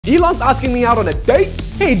Elon's asking me out on a date?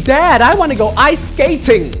 Hey Dad, I want to go ice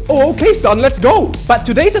skating. Oh, okay son, let's go. But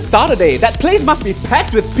today's a Saturday. That place must be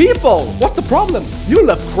packed with people. What's the problem? You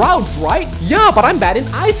love crowds, right? Yeah, but I'm bad in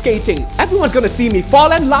ice skating. Everyone's gonna see me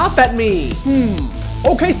fall and laugh at me.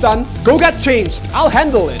 Okay son, go get changed. I'll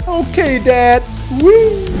handle it. Okay Dad.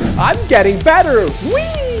 Whee! I'm getting better.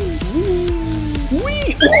 Whee!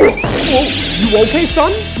 Whee! Oh, you okay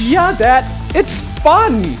son? Yeah Dad, it's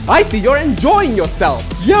fun. I see you're enjoying yourself.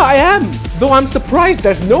 Yeah, I am. Though I'm surprised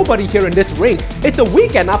there's nobody here in this rink. It's a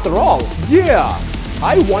weekend after all. Yeah,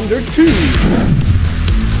 I wonder too.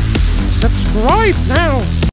 Subscribe now.